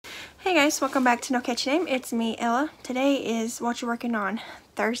Hey guys, welcome back to nocatchyname. It's me, Ella. Today is what you're working on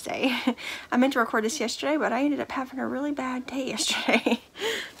Thursday. I meant to record this yesterday, but I ended up having a really bad day yesterday.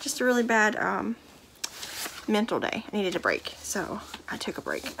 Just a really bad mental day. I needed a break, so I took a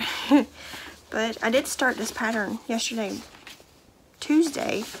break. But I did start this pattern yesterday,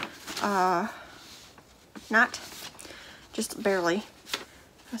 Tuesday. Not just barely.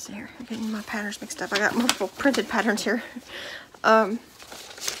 Let's see here. I'm getting my patterns mixed up. I got multiple printed patterns here.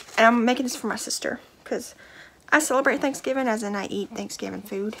 And I'm making this for my sister because I celebrate Thanksgiving, as in I eat Thanksgiving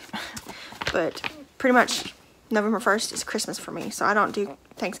food. But pretty much November 1st is Christmas for me, so I don't do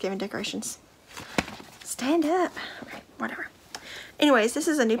Thanksgiving decorations. Stand up. Okay, whatever. Anyways, this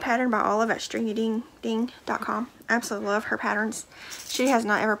is a new pattern by Olive at stringydingding.com. I absolutely love her patterns. She has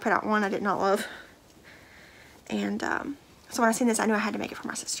not ever put out one I did not love. And so when I seen this, I knew I had to make it for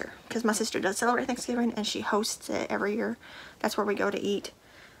my sister because my sister does celebrate Thanksgiving and she hosts it every year. That's where we go to eat.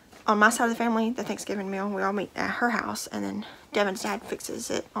 On my side of the family, the Thanksgiving meal, we all meet at her house, and then Devin's dad fixes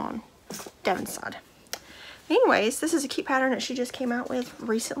it on Devin's side. Anyways, this is a cute pattern that she just came out with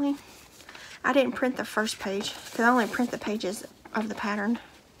recently. I didn't print the first page because I only print the pages of the pattern.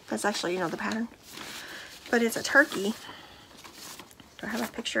 That's actually, the pattern. But it's a turkey. Do I have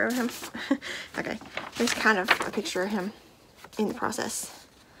a picture of him? Okay, there's kind of a picture of him in the process.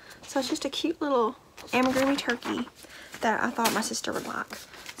 So it's just a cute little amigurumi turkey that I thought my sister would like.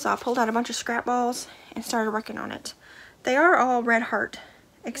 So I pulled out a bunch of scrap balls and started working on it. They are all red heart,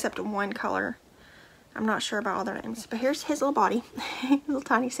 except one color. I'm not sure about all their names. But here's his little body. Little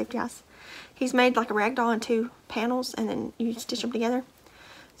tiny safety house. He's made like a ragdoll in 2 panels, and then you stitch them together.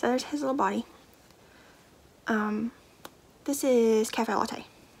 So there's his little body. This is Cafe Latte.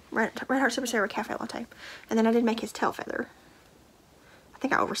 Red Heart Super Sarah Cafe Latte. And then I did make his tail feather. I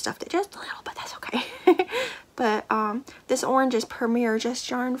think I overstuffed it just a little, but that's okay. But this orange is Premier Just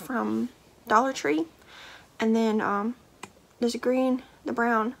Yarn from Dollar Tree. And then there's a green, the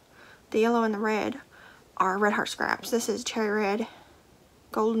brown, the yellow, and the red are Red Heart scraps. This is Cherry Red,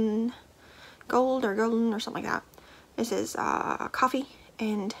 gold or something like that. This is coffee,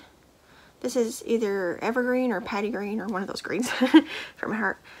 and this is either evergreen or patty green or one of those greens for my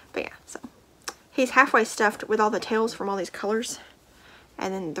heart. But yeah, so he's halfway stuffed with all the tails from all these colors.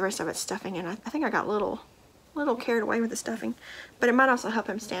 And then the rest of it's stuffing, and I think I got a little carried away with the stuffing, but it might also help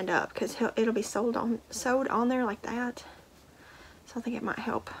him stand up because it'll be sewed on there like that. So I think it might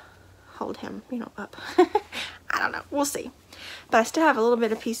help hold him, up. I don't know. We'll see. But I still have a little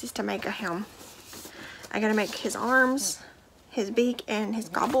bit of pieces to make of him. I gotta make his arms, his beak, and his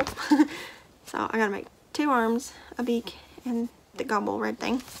gobble. So I gotta make 2 arms, a beak, and the gobble red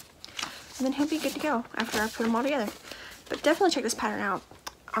thing, and then he'll be good to go after I put them all together. But definitely check this pattern out.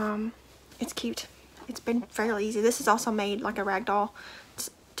 It's cute. It's been fairly easy. This is also made like a ragdoll.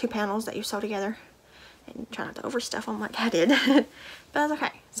 It's 2 panels that you sew together. And try not to overstuff them like I did. But that's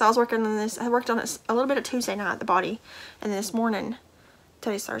okay. So I was working on this. I worked on it a little bit of Tuesday night, the body. And then this morning,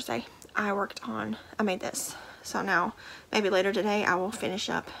 today's Thursday, I made this. So now, maybe later today, I will finish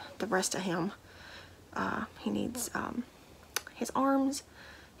up the rest of him. He needs his arms,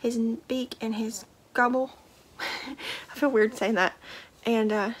 his beak, and his gobble. I feel weird saying that.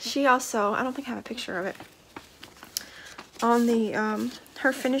 And she also, I don't think I have a picture of it. On the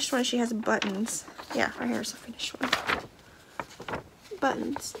her finished one, she has buttons. Yeah, right here's the finished one.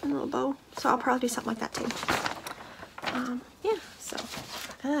 Buttons and a little bow. So I'll probably do something like that too. Yeah, so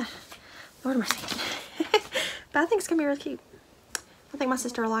what am I saying? But I think it's gonna be really cute. I think my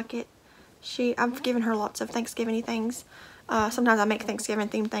sister will like it. I've given her lots of Thanksgiving-y things. Sometimes I make Thanksgiving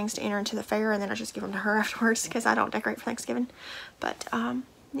themed things to enter into the fair, and then I just give them to her afterwards because I don't decorate for Thanksgiving. But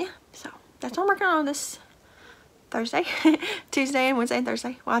yeah, so that's what I'm working on this Thursday. Tuesday and Wednesday and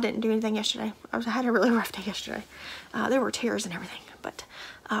Thursday. Well, I didn't do anything yesterday. I had a really rough day yesterday. There were tears and everything, but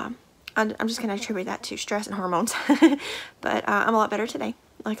I'm just going to attribute that to stress and hormones. But I'm a lot better today,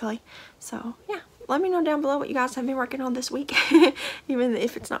 luckily. So yeah, let me know down below what you guys have been working on this week, even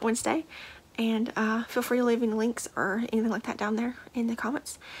if it's not Wednesday. And feel free to leave any links or anything like that down there in the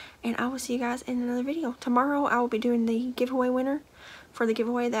comments. And I will see you guys in another video. Tomorrow I will be doing the giveaway winner for the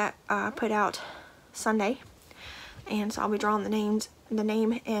giveaway that I put out Sunday. And so I'll be drawing the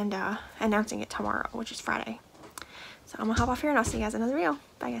name and announcing it tomorrow, which is Friday. So I'm going to hop off here and I'll see you guys in another video.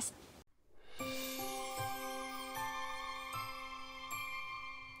 Bye guys.